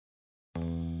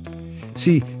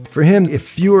See, for him, if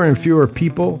fewer and fewer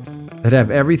people that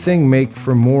have everything make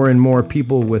for more and more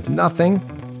people with nothing,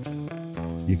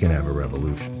 you can have a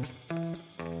revolution.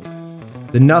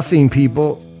 The nothing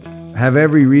people have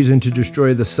every reason to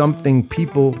destroy the something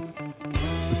people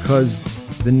because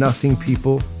the nothing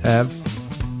people have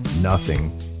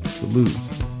nothing to lose.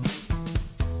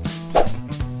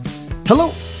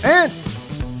 Hello, and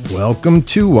welcome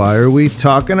to Why Are We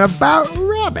Talking About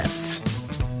Rabbits?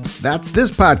 That's this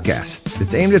podcast.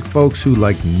 It's aimed at folks who,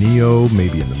 like Neo,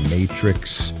 maybe in the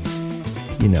Matrix,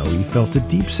 he felt a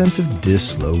deep sense of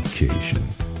dislocation.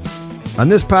 On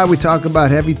this pod, we talk about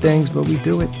heavy things, but we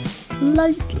do it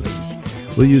lightly.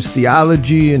 We'll use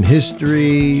theology and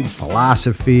history,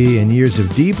 philosophy, and years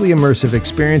of deeply immersive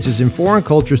experiences in foreign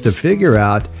cultures to figure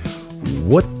out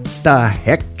what the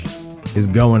heck is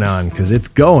going on, because it's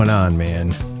going on,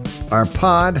 man. Our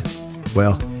pod,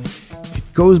 well,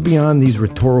 it goes beyond these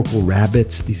rhetorical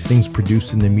rabbits, these things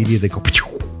produced in the media that go...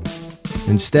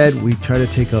 Instead, we try to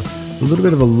take a little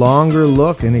bit of a longer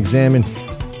look and examine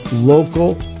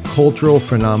local cultural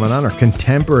phenomenon or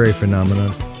contemporary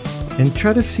phenomenon and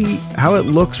try to see how it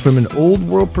looks from an old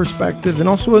world perspective and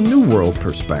also a new world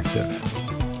perspective.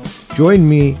 Join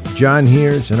me, John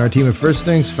Heers, and our team of First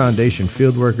Things Foundation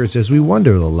field workers as we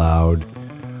wonder aloud,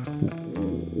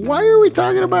 why are we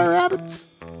talking about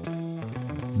rabbits?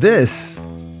 This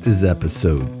is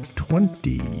episode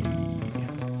 20.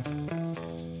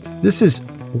 This is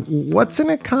What's an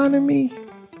Economy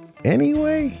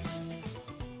Anyway?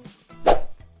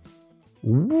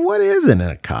 What is an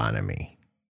economy?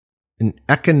 An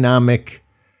economic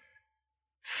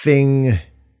thing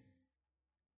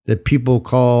that people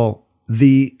call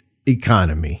the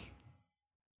economy.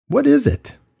 What is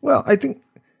it? Well, I think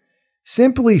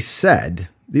simply said,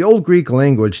 the old Greek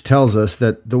language tells us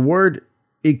that the word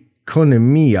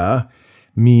ekonomia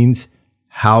means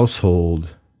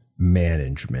household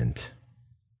management.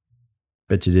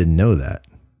 Bet you didn't know that.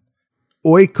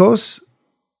 Oikos,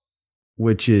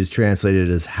 which is translated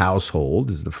as household,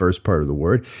 is the first part of the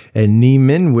word, and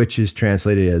nemen, which is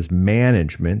translated as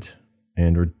management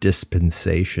and or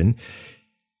dispensation,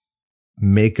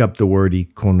 make up the word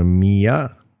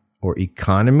ekonomia or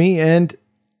economy, and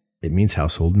it means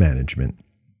household management.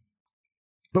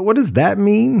 But what does that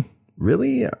mean?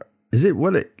 Really? Is it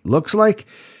what it looks like?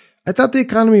 I thought the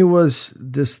economy was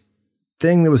this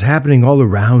thing that was happening all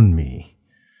around me.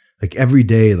 Like every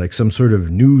day, like some sort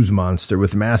of news monster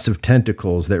with massive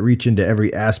tentacles that reach into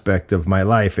every aspect of my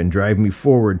life and drive me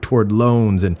forward toward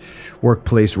loans and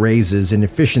workplace raises and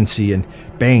efficiency and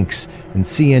banks and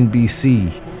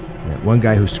CNBC and that one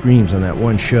guy who screams on that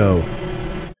one show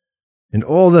and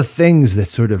all the things that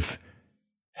sort of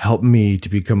help me to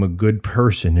become a good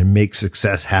person and make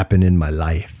success happen in my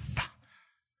life.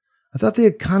 I thought the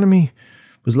economy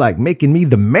was like making me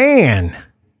the man.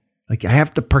 Like I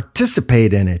have to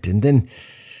participate in it and then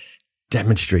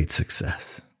demonstrate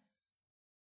success.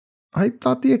 I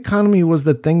thought the economy was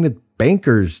the thing that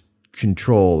bankers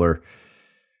control or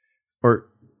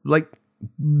like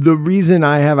the reason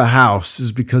I have a house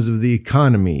is because of the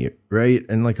economy, right?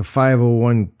 And like a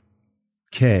 501k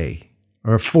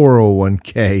or a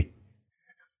 401k.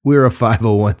 We're a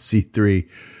 501c3.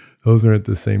 Those aren't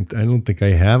the same. I don't think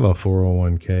I have a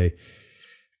 401k.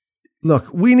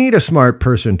 Look, we need a smart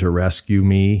person to rescue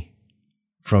me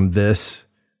from this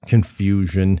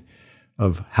confusion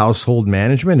of household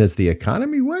management as the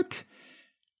economy. What?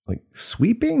 Like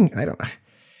sweeping?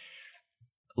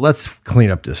 Let's clean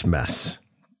up this mess.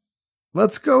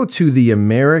 Let's go to the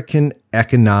American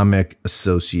Economic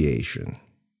Association.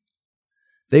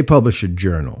 They publish a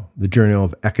journal, the Journal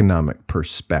of Economic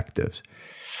Perspectives.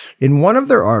 In one of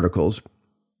their articles,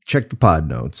 check the pod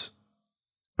notes,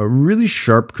 a really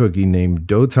sharp cookie named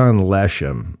Dotan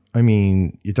Leshem. I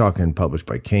mean, you're talking published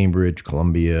by Cambridge,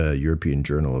 Columbia, European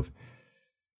Journal of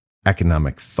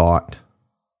Economic Thought,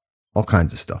 all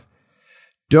kinds of stuff.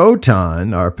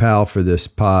 Dotan, our pal for this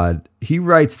pod, he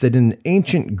writes that in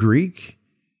ancient Greek,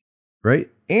 right,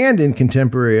 and in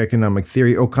contemporary economic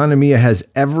theory, oikonomia has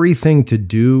everything to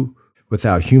do with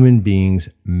how human beings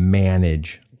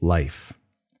manage life.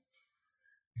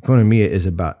 Economia is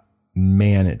about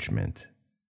management.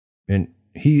 And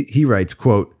he writes,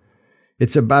 quote,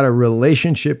 it's about a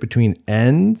relationship between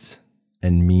ends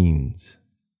and means.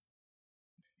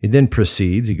 He then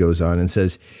proceeds, he goes on and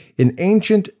says, in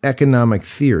ancient economic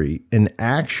theory, an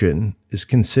action is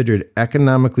considered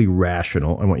economically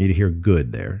rational. I want you to hear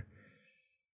good there.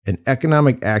 An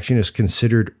economic action is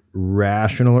considered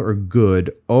rational or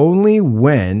good only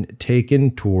when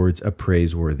taken towards a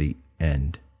praiseworthy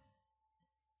end.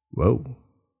 Whoa.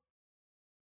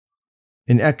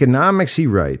 In economics, he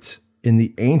writes, in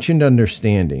the ancient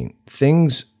understanding,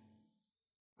 things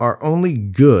are only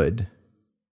good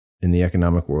in the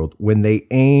economic world when they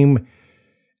aim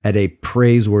at a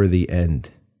praiseworthy end,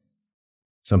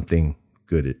 something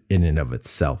good in and of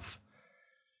itself.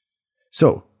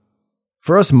 So,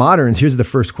 for us moderns, here's the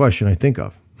first question I think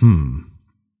of.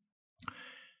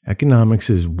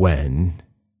 Economics is when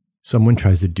someone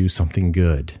tries to do something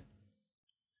good.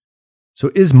 So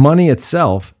is money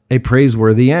itself a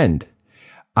praiseworthy end?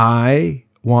 I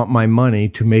want my money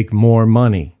to make more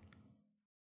money.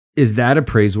 Is that a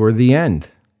praiseworthy end?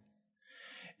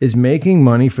 Is making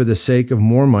money for the sake of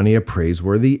more money a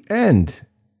praiseworthy end?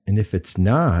 And if it's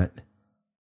not,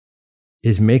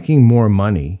 is making more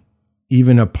money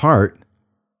even a part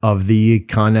of the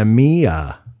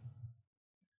economia?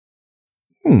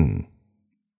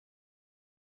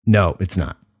 No, it's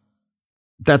not.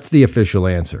 That's the official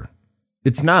answer.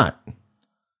 It's not.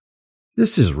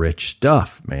 This is rich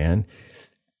stuff, man.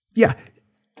 Yeah,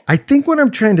 I think what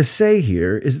I'm trying to say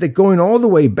here is that going all the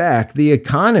way back, the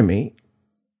economy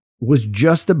was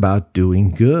just about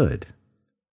doing good.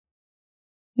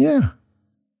 Yeah.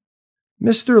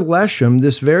 Mr. Lesham,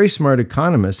 this very smart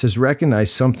economist, has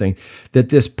recognized something that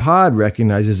this pod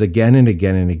recognizes again and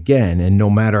again and again. And no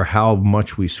matter how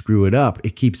much we screw it up,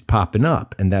 it keeps popping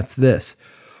up. And that's this.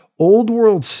 Old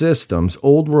world systems,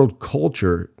 old world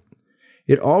culture,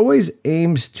 it always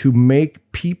aims to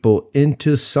make people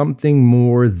into something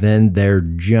more than their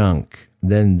junk,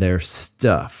 than their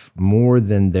stuff, more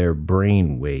than their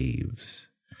brain waves,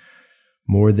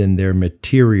 more than their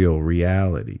material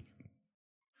reality.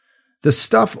 The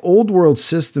stuff old world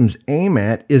systems aim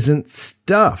at isn't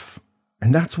stuff.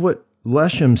 And that's what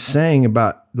Lesham's saying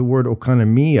about the word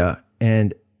oikonomia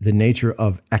and the nature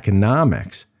of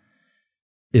economics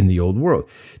in the old world.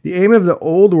 The aim of the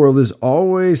old world is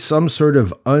always some sort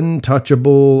of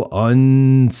untouchable,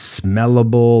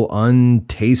 unsmellable,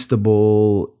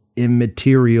 untastable,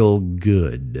 immaterial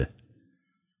good.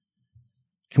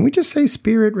 Can we just say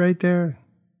spirit right there?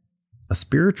 A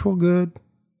spiritual good?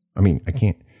 I mean, I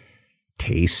can't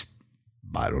taste,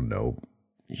 I don't know,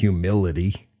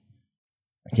 humility.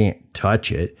 I can't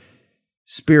touch it.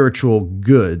 Spiritual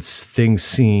goods, things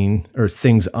seen or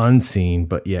things unseen,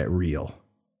 but yet real.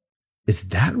 Is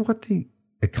that what the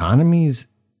economy is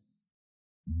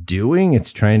doing?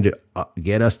 It's trying to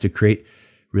get us to create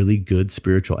really good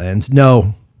spiritual ends?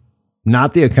 No,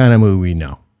 not the economy we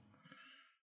know.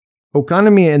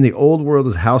 Economy in the old world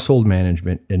is household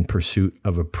management in pursuit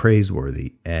of a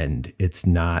praiseworthy end. It's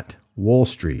not Wall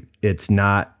Street. It's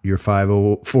not your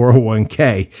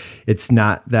 401k. It's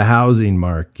not the housing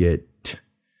market.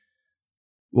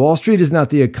 Wall Street is not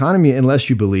the economy unless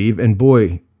you believe, and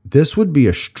boy, this would be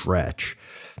a stretch,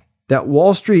 that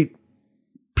Wall Street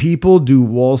people do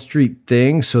Wall Street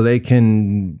things so they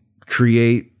can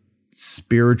create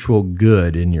spiritual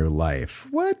good in your life.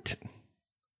 What?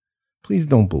 Please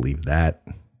don't believe that.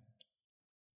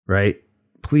 Right?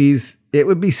 Please, it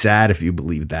would be sad if you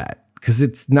believe that, because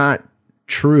it's not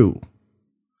true.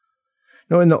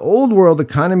 No, in the old world,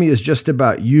 economy is just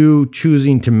about you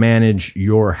choosing to manage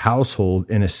your household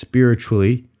in a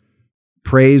spiritually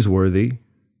praiseworthy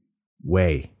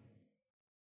way,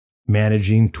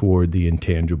 managing toward the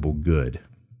intangible good.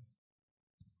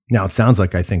 Now, it sounds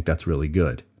like I think that's really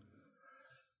good.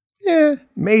 Yeah,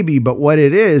 maybe, but what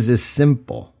it is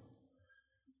simple.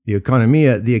 The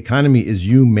economy is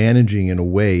you managing in a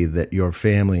way that your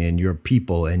family and your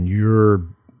people and your,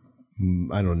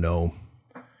 I don't know,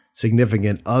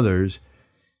 significant others,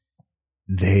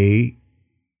 they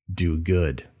do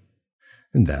good.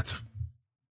 And that's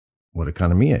what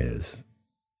economia is.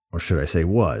 Or should I say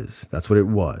was. That's what it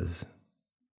was.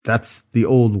 That's the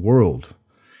old world.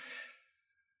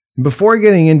 Before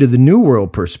getting into the new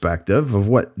world perspective of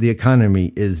what the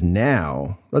economy is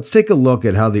now, let's take a look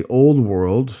at how the old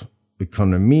world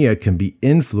economia can be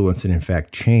influenced and in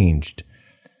fact changed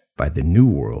by the new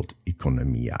world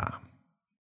economia.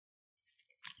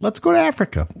 Let's go to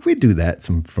Africa. We do that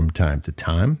from time to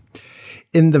time.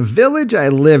 In the village I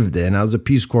lived in, I was a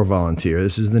Peace Corps volunteer.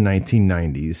 This is the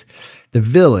 1990s. The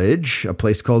village, a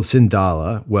place called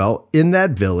Sindala, well, in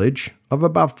that village of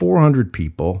about 400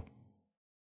 people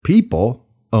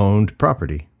owned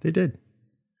property. They did.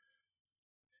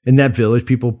 In that village,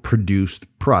 people produced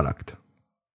product.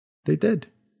 They did.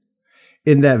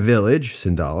 In that village,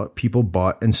 Sindala, people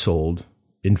bought and sold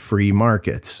in free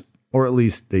markets, or at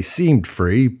least they seemed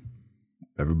free.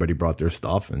 Everybody brought their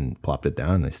stuff and plopped it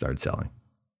down and they started selling.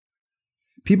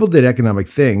 People did economic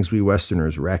things we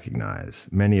Westerners recognize,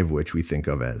 many of which we think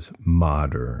of as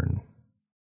modern.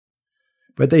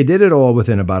 But they did it all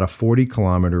within about a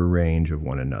 40-kilometer range of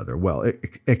one another. Well,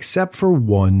 except for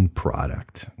one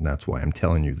product. And that's why I'm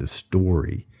telling you this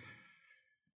story.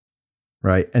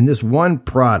 Right? And this one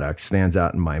product stands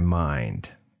out in my mind.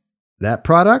 That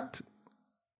product?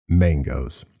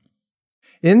 Mangoes.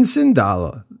 In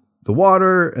Sindalah, the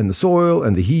water and the soil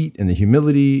and the heat and the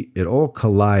humidity, it all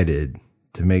collided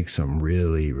to make some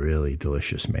really, really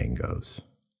delicious mangoes.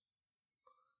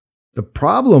 The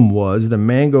problem was the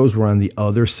mangoes were on the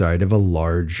other side of a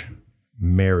large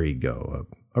merry-go,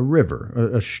 a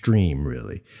river, a stream,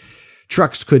 really.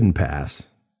 Trucks couldn't pass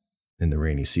in the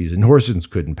rainy season. Horses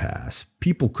couldn't pass.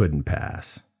 People couldn't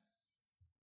pass.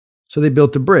 So they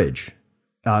built a bridge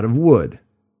out of wood.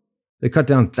 They cut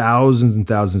down thousands and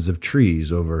thousands of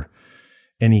trees over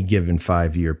any given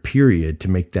 5-year period to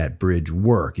make that bridge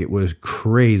work. It was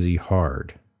crazy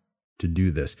hard to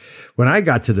do this. When I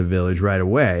got to the village right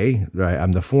away,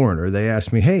 I'm the foreigner, they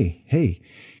asked me, hey,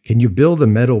 can you build a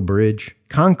metal bridge?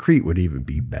 Concrete would even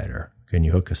be better. Can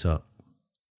you hook us up?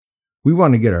 We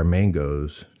want to get our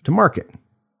mangoes to market.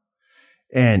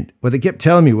 And what they kept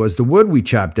telling me was the wood we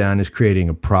chopped down is creating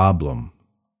a problem.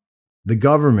 The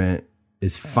government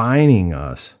is fining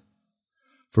us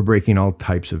for breaking all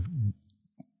types of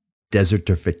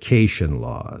desertification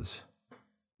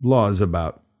laws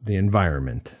about the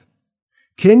environment.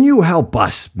 Can you help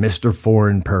us, Mr.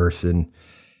 Foreign Person,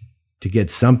 to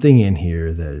get something in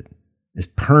here that is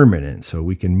permanent so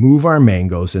we can move our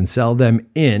mangoes and sell them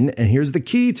in, and here's the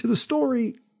key to the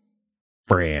story,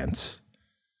 France.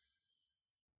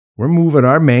 We're moving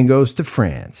our mangoes to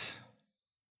France.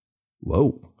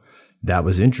 Whoa, that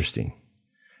was interesting.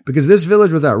 Because this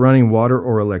village without running water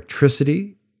or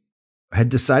electricity had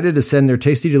decided to send their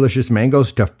tasty, delicious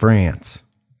mangoes to France.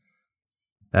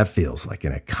 That feels like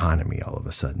an economy all of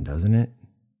a sudden, doesn't it?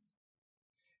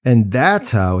 And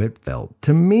that's how it felt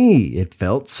to me. It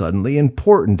felt suddenly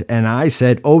important. And I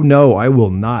said, oh, no, I will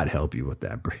not help you with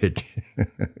that bridge.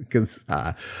 Because,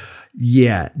 I'm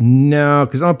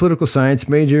a political science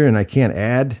major and I can't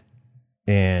add.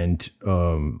 And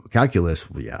calculus,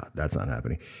 that's not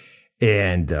happening.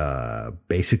 And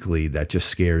basically, that just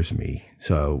scares me.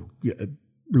 So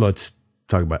let's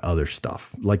talk about other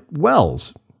stuff like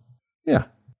wells. Yeah,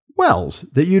 wells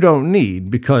that you don't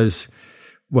need because,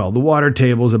 well, the water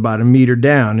table is about a meter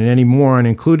down and any moron,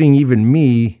 including even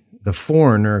me, the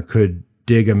foreigner, could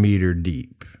dig a meter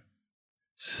deep.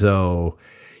 So,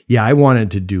 yeah, I wanted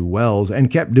to do wells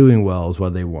and kept doing wells while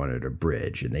they wanted a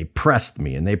bridge. And they pressed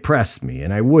me and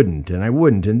I wouldn't.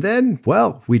 And then,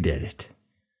 well, we did it.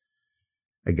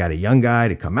 I got a young guy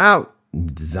to come out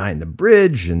and design the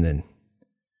bridge, and then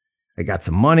I got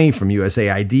some money from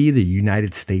USAID, the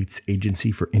United States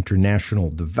Agency for International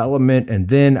Development, and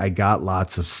then I got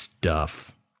lots of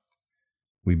stuff.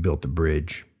 We built the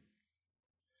bridge.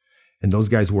 And those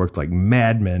guys worked like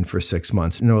madmen for 6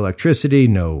 months. No electricity,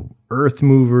 no earth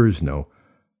movers, no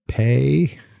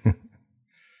pay.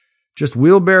 Just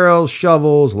wheelbarrows,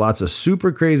 shovels, lots of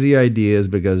super crazy ideas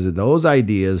because those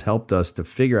ideas helped us to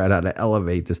figure out how to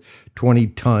elevate this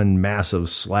 20-ton massive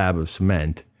slab of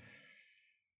cement.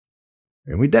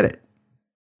 And we did it.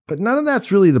 But none of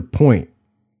that's really the point.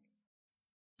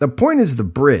 The point is the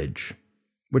bridge,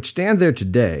 which stands there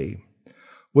today,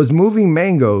 was moving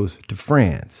mangoes to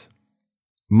France.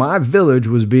 My village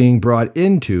was being brought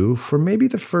into, for maybe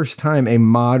the first time, a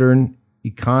modern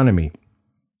economy.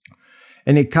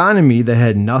 An economy that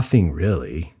had nothing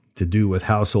really to do with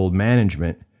household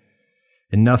management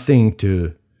and nothing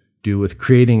to do with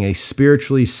creating a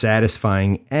spiritually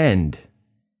satisfying end.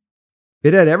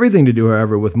 It had everything to do,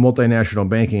 however, with multinational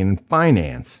banking and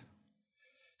finance.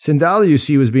 Sindalah, you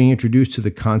see, was being introduced to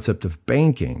the concept of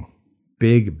banking,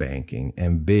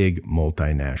 and big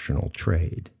multinational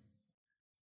trade.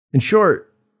 In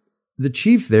short, the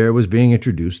chief there was being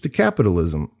introduced to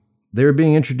capitalism. They were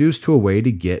being introduced to a way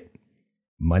to get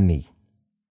money.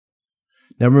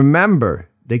 Now remember,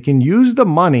 they can use the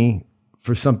money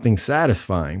for something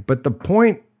satisfying, but the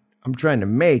point I'm trying to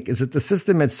make is that the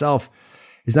system itself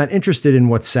is not interested in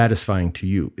what's satisfying to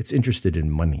you. It's interested in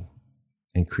money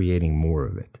and creating more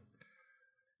of it.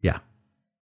 Yeah.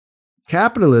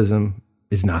 Capitalism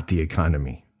is not the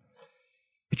economy.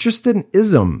 It's just an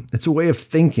ism. It's a way of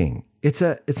thinking. It's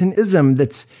an ism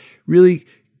that's really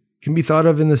can be thought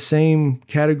of in the same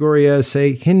category as,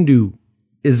 say,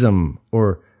 Hinduism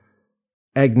or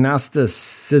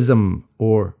agnosticism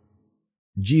or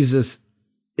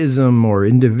Jesusism or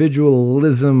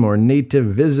individualism or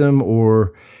nativism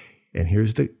or, and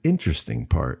here's the interesting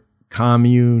part,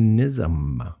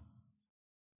 communism.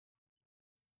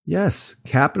 Yes,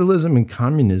 capitalism and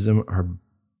communism are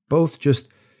both just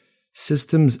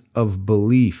systems of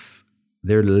belief,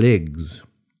 they're ligs,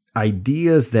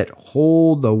 ideas that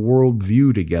hold a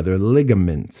worldview together,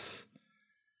 ligaments,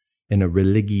 and a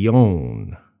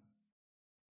religion,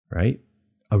 right?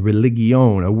 A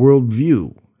religion, a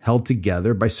worldview held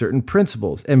together by certain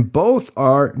principles. And both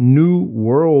are new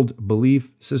world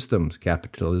belief systems,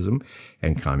 capitalism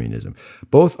and communism.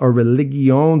 Both are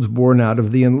religions born out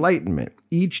of the Enlightenment,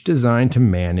 each designed to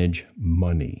manage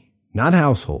money, not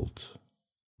households,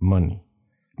 money,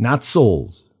 not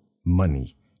souls,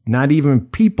 money, not even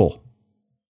people,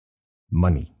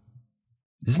 money.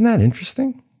 Isn't that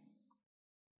interesting?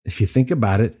 If you think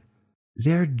about it,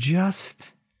 they're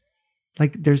just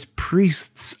like there's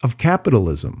priests of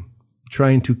capitalism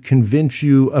trying to convince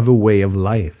you of a way of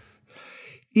life.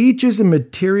 Each is a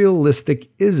materialistic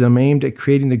ism aimed at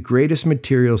creating the greatest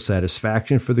material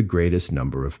satisfaction for the greatest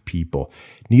number of people.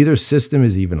 Neither system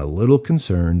is even a little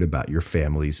concerned about your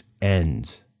family's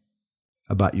ends,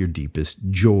 about your deepest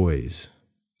joys,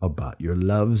 about your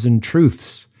loves and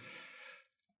truths.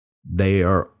 They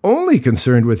are only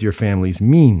concerned with your family's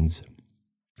means.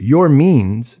 Your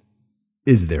means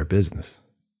is their business.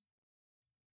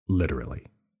 Literally.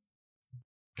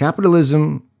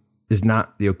 Capitalism is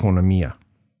not the economia.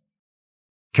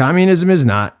 Communism is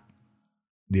not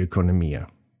the economia.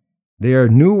 They are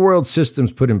new world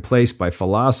systems put in place by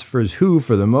philosophers who,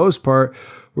 for the most part,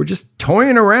 were just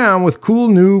toying around with cool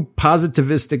new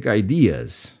positivistic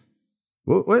ideas.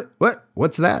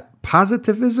 What's that?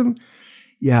 Positivism?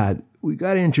 Yeah, we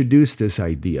got to introduce this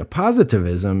idea.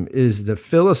 Positivism is the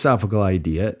philosophical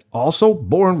idea, also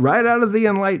born right out of the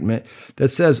Enlightenment, that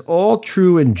says all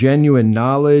true and genuine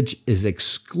knowledge is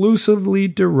exclusively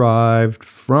derived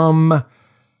from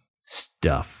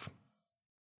stuff,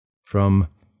 from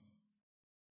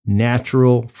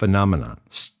natural phenomena,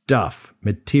 stuff,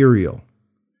 material.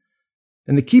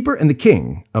 And the keeper and the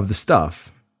king of the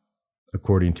stuff,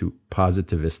 according to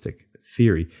positivistic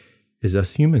theory, is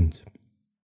us humans.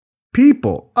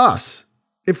 People, us,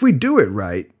 if we do it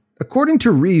right, according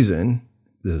to reason,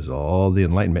 this is all the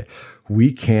Enlightenment,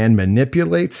 we can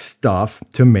manipulate stuff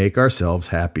to make ourselves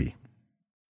happy.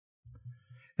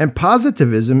 And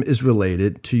positivism is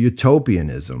related to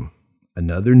utopianism,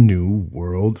 another new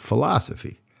world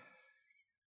philosophy.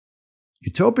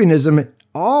 Utopianism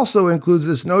also includes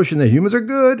this notion that humans are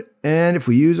good, and if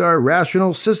we use our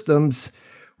rational systems,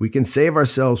 we can save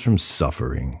ourselves from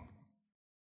suffering.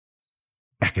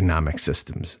 Economic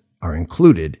systems are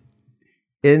included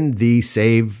in the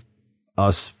save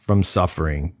us from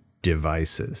suffering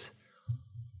devices.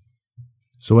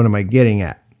 So what am I getting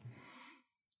at?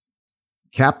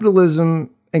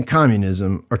 Capitalism and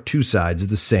communism are two sides of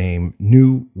the same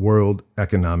new world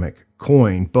economic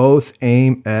coin. Both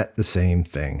aim at the same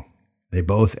thing. They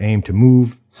both aim to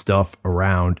move stuff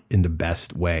around in the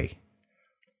best way.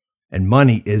 And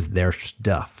money is their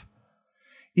stuff.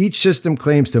 Each system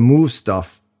claims to move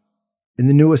stuff in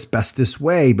the newest, bestest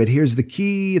way, but here's the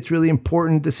key. It's really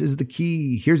important. This is the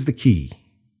key. Here's the key.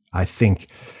 I think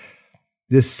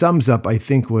this sums up,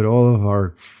 what all of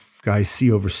our guys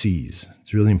see overseas.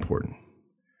 It's really important.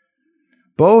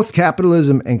 Both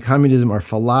capitalism and communism are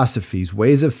philosophies,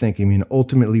 ways of thinking, and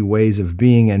ultimately ways of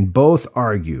being, and both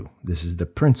argue, this is the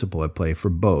principle at play for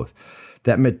both,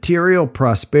 that material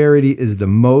prosperity is the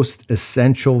most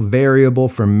essential variable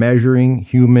for measuring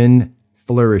human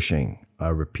flourishing.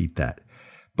 I'll repeat that.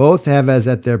 Both have as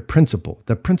at their principle,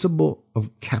 the principle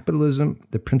of capitalism,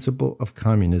 the principle of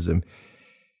communism,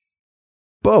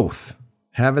 both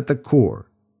have at the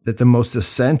core that the most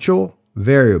essential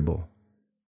variable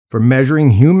for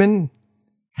measuring human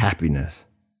happiness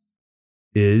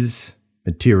is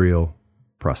material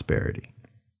prosperity.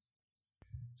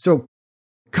 So,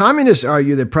 communists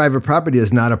argue that private property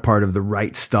is not a part of the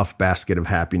right stuff basket of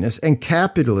happiness, and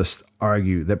capitalists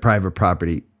argue that private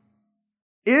property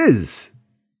is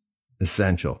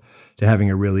essential to having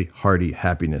a really hearty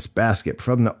happiness basket.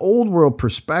 From the old world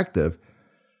perspective,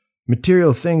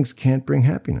 material things can't bring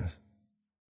happiness.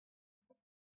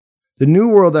 The new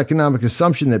world economic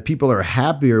assumption that people are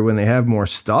happier when they have more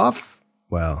stuff,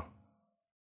 well,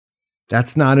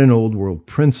 that's not an old world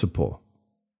principle.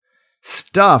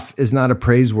 Stuff is not a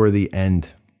praiseworthy end.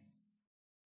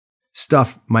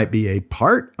 Stuff might be a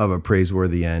part of a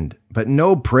praiseworthy end, but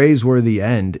no praiseworthy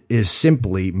end is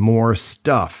simply more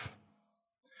stuff.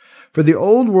 For the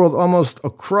old world, almost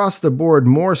across the board,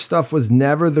 more stuff was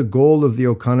never the goal of the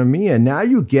economy, and now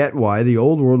you get why the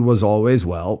old world was always,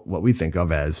 well, what we think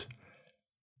of as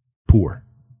poor.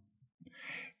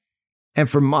 And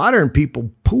for modern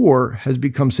people, poor has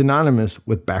become synonymous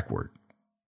with backward.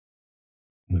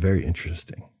 Very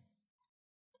interesting.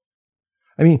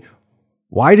 I mean,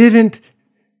 Why didn't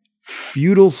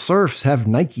feudal serfs have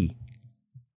Nike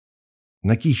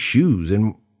shoes?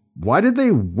 And why did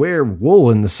they wear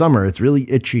wool in the summer? It's really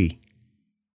itchy.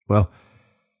 Well,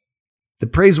 the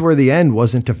praiseworthy end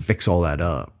wasn't to fix all that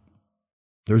up.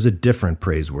 There's a different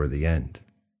praiseworthy end,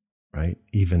 right?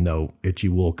 Even though itchy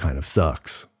wool kind of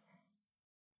sucks.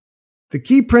 The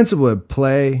key principle at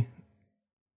play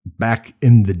back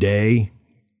in the day,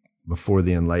 before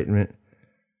the Enlightenment,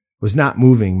 was not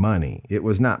moving money. It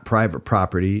was not private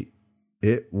property.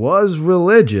 It was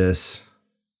religious.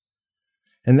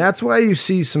 And that's why you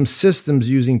see some systems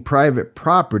using private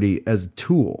property as a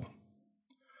tool,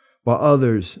 while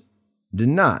others did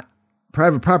not.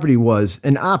 Private property was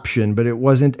an option, but it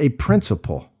wasn't a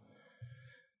principle.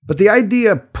 But the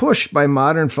idea pushed by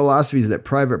modern philosophies that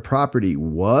private property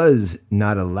was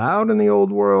not allowed in the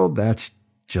old world, that's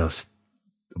just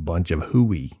a bunch of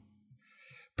hooey.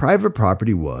 Private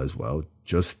property was, well,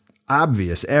 just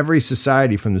obvious. Every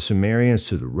society from the Sumerians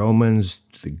to the Romans,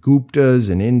 to the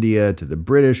Guptas in India, to the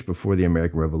British before the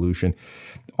American Revolution,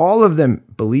 all of them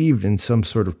believed in some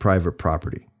sort of private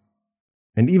property,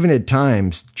 and even at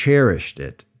times cherished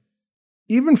it,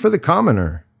 even for the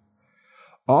commoner.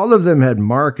 All of them had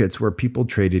markets where people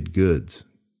traded goods,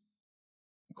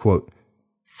 quote,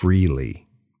 freely.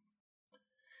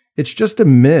 It's just a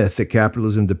myth that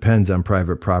capitalism depends on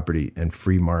private property and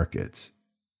free markets.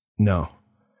 No.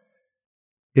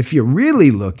 If you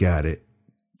really look at it,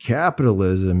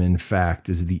 capitalism, in fact,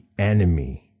 is the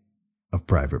enemy of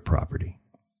private property.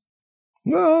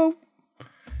 Well,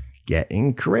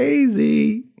 getting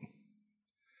crazy.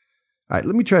 All right,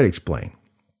 let me try to explain.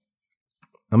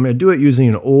 I'm going to do it using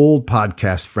an old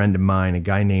podcast friend of mine, a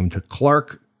guy named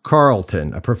Clark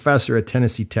Carlton, a professor at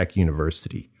Tennessee Tech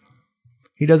University.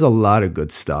 He does a lot of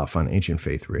good stuff on Ancient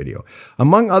Faith Radio.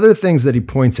 Among other things that he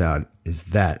points out is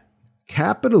that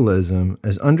capitalism,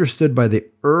 as understood by the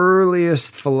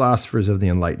earliest philosophers of the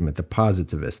Enlightenment, the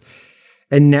positivists,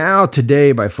 and now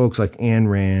today by folks like Ayn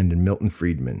Rand and Milton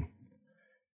Friedman,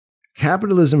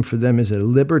 capitalism for them is a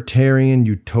libertarian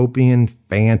utopian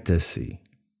fantasy.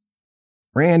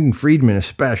 Rand and Friedman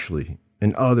especially,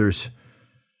 and others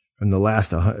from the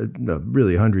last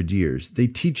really 100 years, they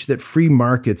teach that free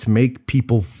markets make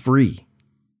people free.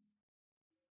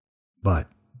 But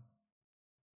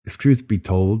if truth be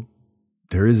told,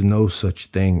 there is no such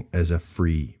thing as a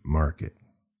free market.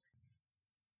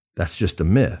 That's just a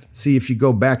myth. See, if you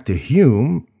go back to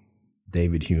Hume,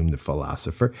 David Hume, the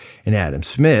philosopher, and Adam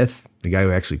Smith, the guy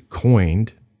who actually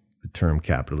coined the term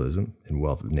capitalism in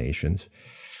Wealth of Nations,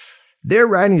 their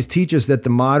writings teach us that the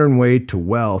modern way to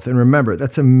wealth, and remember,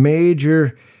 that's a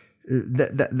major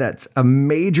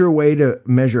way to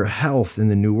measure health in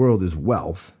the New World is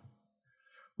wealth.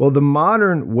 Well, the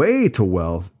modern way to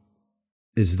wealth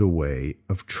is the way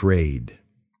of trade.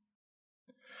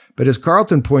 But as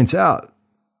Carlton points out,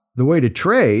 the way to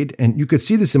trade, and you could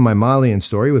see this in my Malian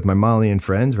story with my Malian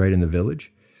friends right in the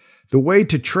village, the way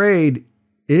to trade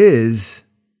is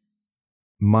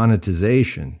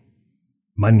monetization,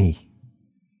 money.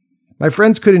 My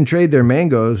friends couldn't trade their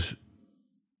mangoes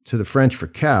to the French for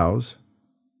cows.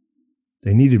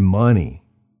 They needed money.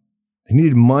 They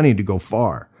needed money to go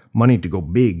far, money to go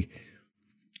big.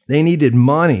 They needed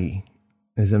money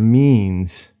as a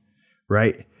means,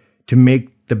 right, to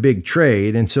make the big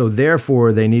trade. And so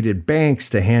therefore they needed banks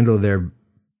to handle their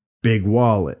big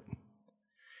wallet.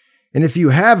 And if you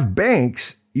have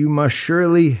banks, you must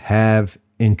surely have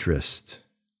interest.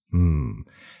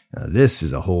 Now, this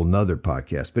is a whole nother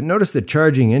podcast, but notice that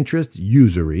charging interest,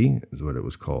 usury is what it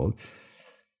was called,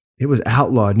 it was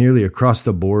outlawed nearly across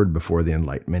the board before the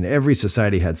Enlightenment. Every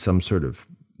society had some sort of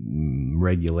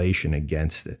regulation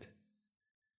against it.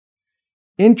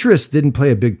 Interest didn't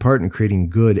play a big part in creating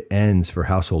good ends for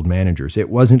household managers. It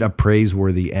wasn't a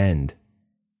praiseworthy end.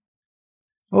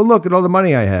 Oh, look at all the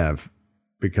money I have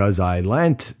because I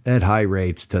lent at high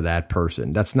rates to that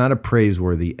person. That's not a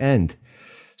praiseworthy end.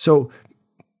 So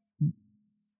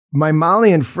my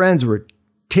Malian friends were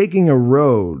taking a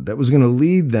road that was going to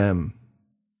lead them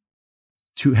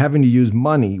to having to use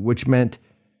money, which meant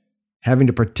having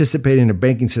to participate in a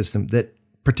banking system that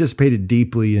participated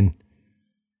deeply in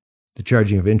the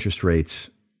charging of interest rates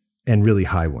and really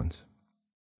high ones.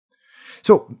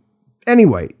 So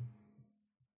anyway,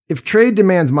 if trade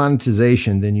demands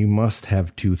monetization, then you must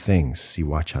have two things. See,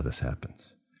 watch how this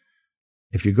happens.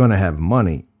 If you're going to have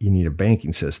money, you need a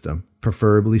banking system,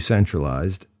 preferably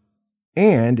centralized.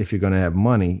 And if you're going to have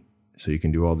money, so you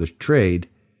can do all this trade,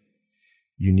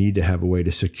 you need to have a way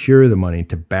to secure the money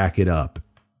to back it up.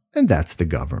 And that's the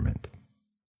government.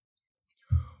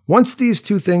 Once these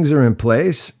two things are in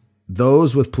place,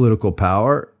 those with political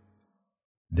power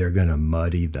they're going to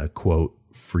muddy the, quote,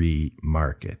 free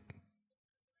market.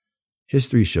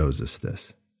 History shows us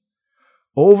this.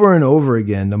 Over and over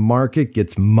again, the market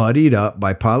gets muddied up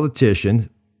by politicians,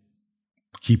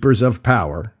 keepers of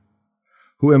power,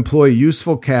 who employ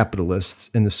useful capitalists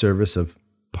in the service of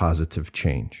positive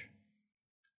change.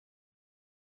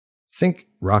 Think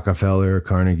Rockefeller,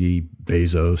 Carnegie,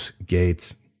 Bezos,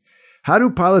 Gates. How do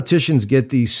politicians get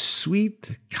these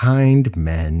sweet, kind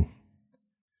men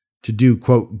to do,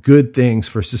 quote, good things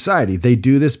for society? They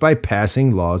do this by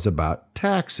passing laws about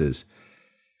taxes.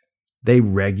 They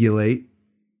regulate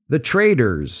the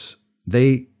traders.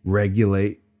 They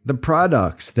regulate the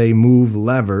products. They move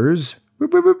levers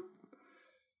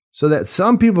so that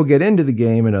some people get into the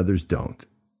game and others don't.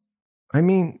 I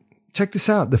mean, check this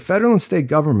out. The federal and state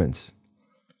governments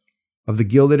of the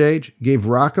Gilded Age gave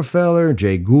Rockefeller,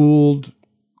 Jay Gould,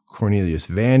 Cornelius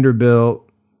Vanderbilt,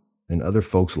 and other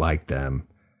folks like them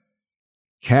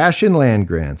cash and land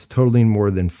grants totaling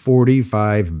more than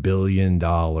 $45 billion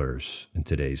in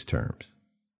today's terms.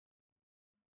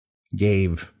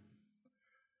 Gave.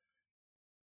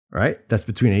 Right? That's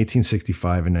between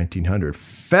 1865 and 1900.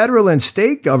 Federal and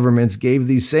state governments gave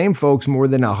these same folks more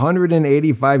than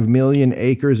 185 million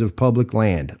acres of public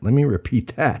land. Let me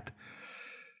repeat that.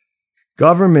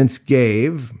 Governments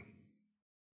gave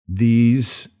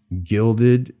these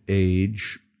Gilded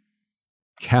Age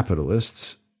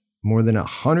capitalists more than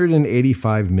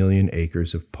 185 million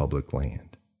acres of public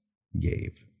land.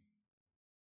 Gave.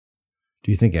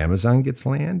 Do you think Amazon gets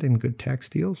land and good tax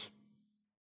deals?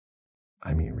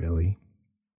 I mean, really?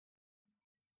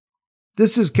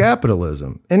 This is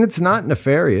capitalism, and it's not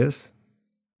nefarious.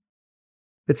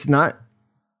 It's not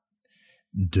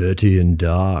dirty and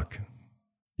dark.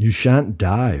 You shan't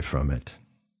die from it.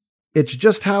 It's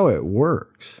just how it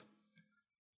works.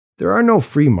 There are no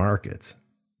free markets.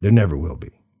 There never will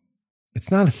be. It's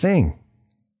not a thing.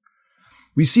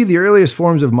 We see the earliest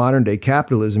forms of modern-day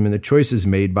capitalism in the choices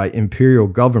made by imperial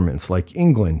governments like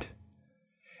England.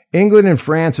 England and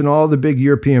France and all the big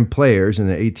European players in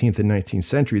the 18th and 19th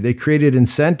century, they created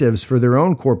incentives for their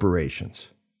own corporations,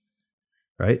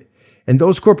 right? And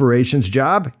those corporations'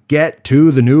 job, get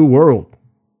to the new world.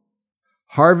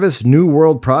 Harvest new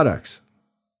world products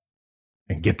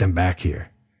and get them back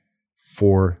here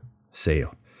for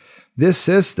sale. This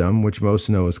system, which most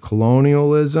know as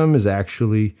colonialism, is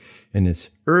actually in its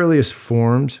earliest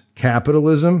forms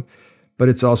capitalism, but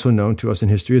it's also known to us in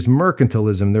history as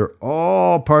mercantilism. They're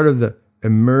all part of the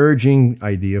emerging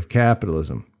idea of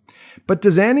capitalism. But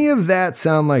does any of that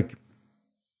sound like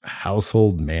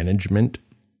household management?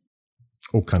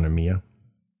 Oikonomia?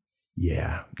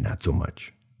 Yeah, not so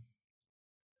much.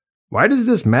 Why does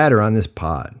this matter on this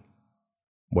pod?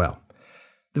 Well,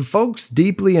 the folks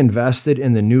deeply invested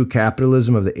in the new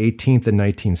capitalism of the 18th and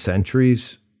 19th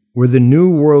centuries were the New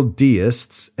World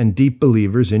deists and deep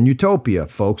believers in utopia,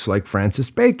 folks like Francis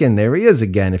Bacon. There he is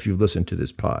again, if you've listened to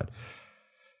this pod.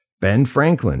 Ben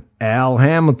Franklin, Al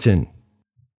Hamilton,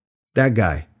 that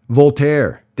guy,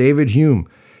 Voltaire, David Hume,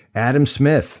 Adam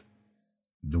Smith,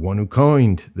 the one who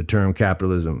coined the term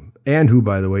capitalism, and who,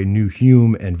 by the way, knew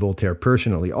Hume and Voltaire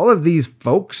personally. All of these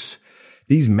folks,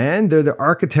 these men, they're the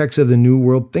architects of the New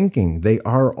World thinking. They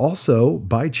are also,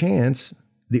 by chance,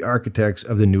 the architects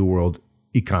of the New World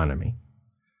economy.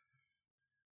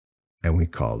 And we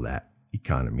call that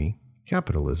economy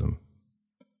capitalism.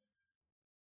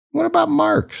 What about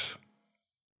Marx?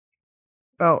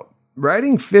 Well,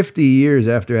 writing 50 years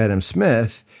after Adam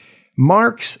Smith,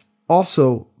 Marx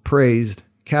also praised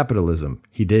capitalism.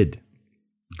 He did.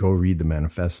 Go read the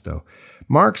manifesto.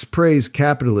 Marx praised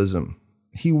capitalism.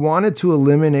 He wanted to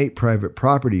eliminate private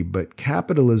property, but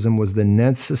capitalism was the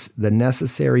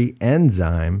necessary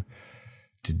enzyme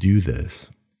to do this.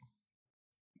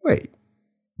 Wait,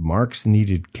 Marx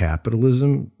needed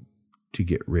capitalism to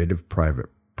get rid of private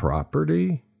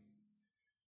property?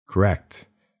 Correct.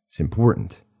 It's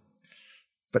important.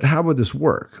 But how would this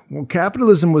work? Well,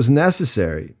 capitalism was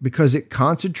necessary because it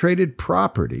concentrated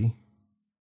property,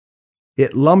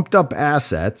 it lumped up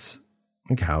assets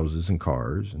like houses and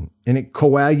cars, and it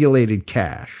coagulated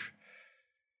cash.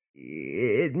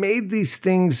 It made these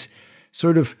things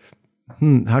sort of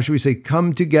how should we say,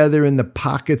 come together in the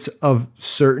pockets of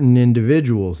certain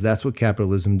individuals. That's what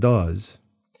capitalism does.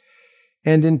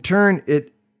 And in turn,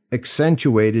 it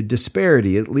accentuated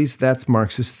disparity. At least that's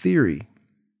Marx's theory.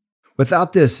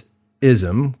 Without this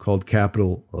ism called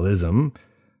capitalism,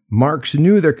 Marx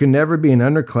knew there could never be an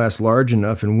underclass large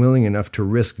enough and willing enough to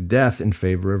risk death in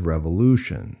favor of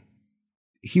revolution.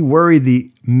 He worried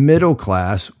the middle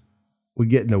class would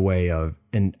get in the way of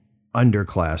an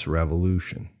underclass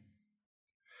revolution.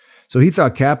 So he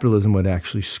thought capitalism would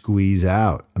actually squeeze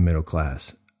out a middle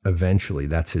class eventually.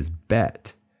 That's his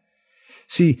bet.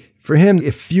 See, for him,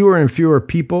 if fewer and fewer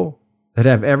people that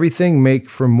have everything make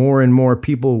for more and more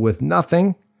people with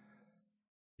nothing,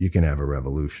 you can have a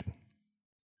revolution.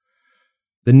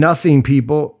 The nothing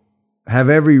people have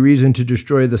every reason to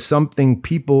destroy the something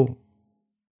people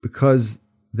because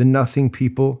the nothing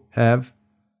people have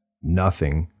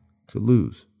nothing to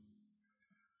lose.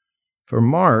 For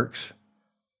Marx,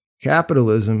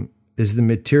 capitalism is the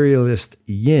materialist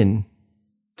yin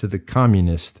to the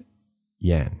communist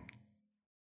yang.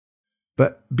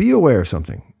 But be aware of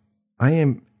something. I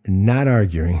am not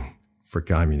arguing for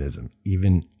communism,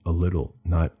 even a little,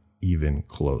 not even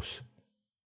close.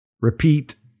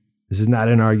 Repeat, this is not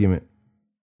an argument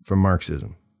for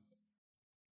Marxism.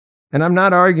 And I'm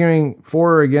not arguing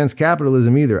for or against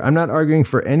capitalism either. I'm not arguing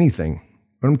for anything.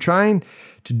 What I'm trying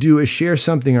to do is share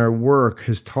something our work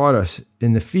has taught us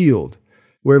in the field,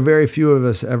 where very few of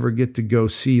us ever get to go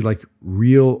see like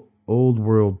real old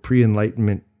world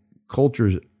pre-Enlightenment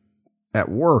cultures at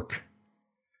work.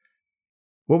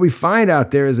 What we find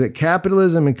out there is that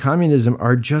capitalism and communism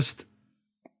are just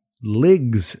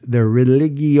ligs, they're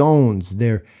religions,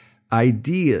 they're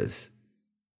ideas,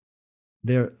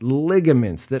 they're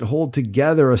ligaments that hold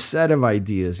together a set of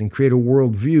ideas and create a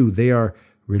worldview. They are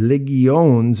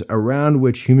religions around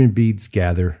which human beings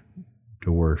gather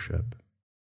to worship.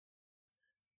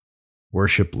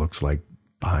 Worship looks like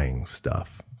buying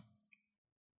stuff.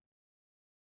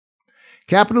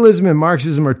 Capitalism and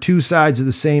Marxism are two sides of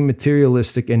the same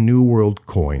materialistic and New World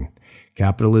coin.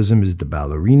 Capitalism is the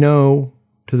ballerino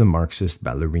to the Marxist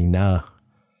ballerina.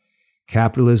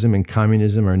 Capitalism and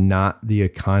communism are not the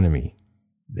economy.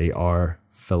 They are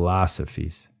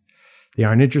philosophies. They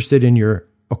aren't interested in your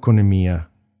economia.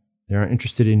 They aren't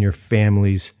interested in your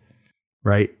families,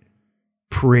 right?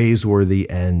 Praiseworthy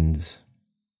ends.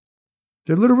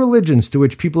 They're little religions to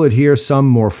which people adhere, some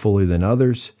more fully than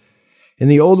others. In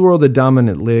the old world, the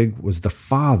dominant lig was the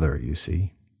father, you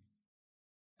see,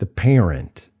 the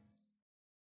parent,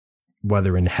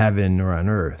 whether in heaven or on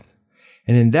earth.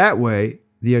 And in that way,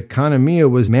 the economia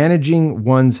was managing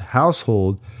one's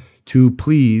household to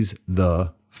please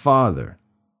the father,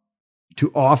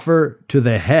 to offer to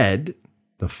the head,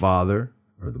 the father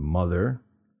or the mother,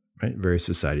 right? Various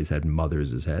societies had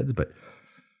mothers as heads, but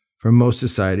for most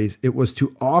societies, it was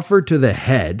to offer to the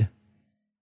head,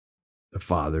 the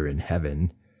Father in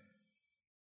heaven,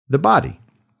 the body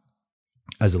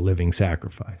as a living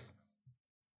sacrifice,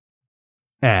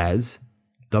 as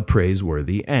the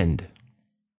praiseworthy end.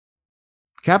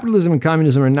 Capitalism and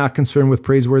communism are not concerned with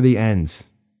praiseworthy ends.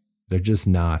 They're just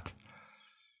not.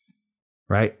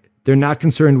 Right? They're not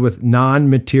concerned with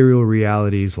non-material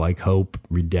realities like hope,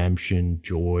 redemption,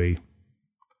 joy.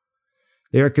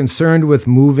 They are concerned with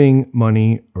moving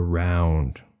money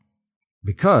around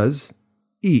because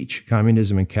each,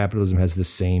 communism and capitalism, has the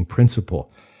same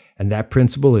principle. And that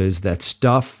principle is that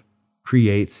stuff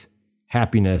creates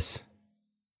happiness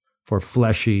for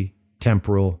fleshy,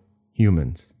 temporal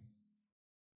humans.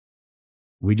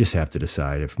 We just have to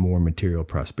decide if more material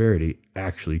prosperity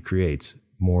actually creates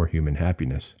more human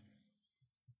happiness.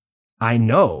 I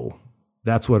know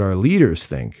that's what our leaders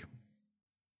think.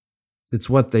 It's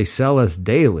what they sell us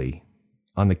daily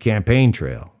on the campaign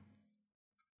trail.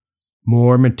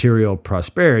 More material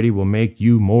prosperity will make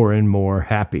you more and more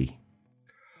happy.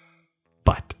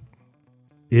 But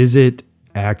is it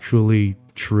actually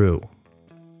true?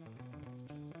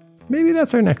 Maybe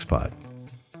that's our next pod.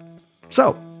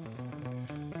 So,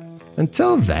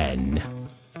 until then,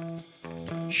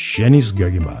 Shenis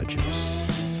Gagimajis.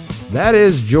 That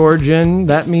is Georgian.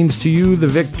 That means to you the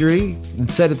victory.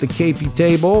 It's set at the KP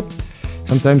table,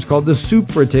 sometimes called the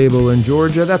Supra table in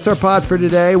Georgia. That's our pod for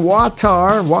today.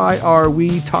 Watar, Why Are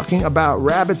We Talking About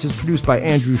Rabbits is produced by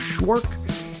Andrew Schwark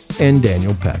and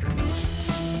Daniel Patterns.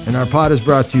 And our pod is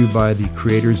brought to you by the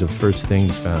creators of First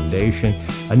Things Foundation,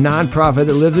 a nonprofit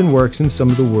that lives and works in some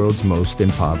of the world's most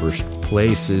impoverished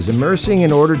places, immersing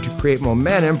in order to create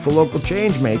momentum for local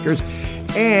change makers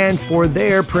and for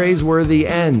their praiseworthy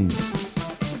ends.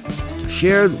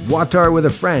 Share Watar with a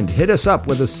friend. Hit us up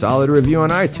with a solid review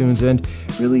on iTunes, and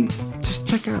really just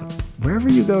check out wherever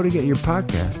you go to get your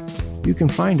podcast. You can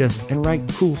find us and write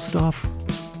cool stuff.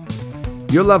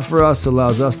 Your love for us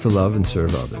allows us to love and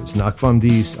serve others.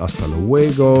 Nakfamdis, hasta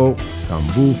luego,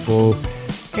 cambufo,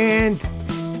 and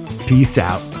peace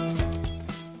out.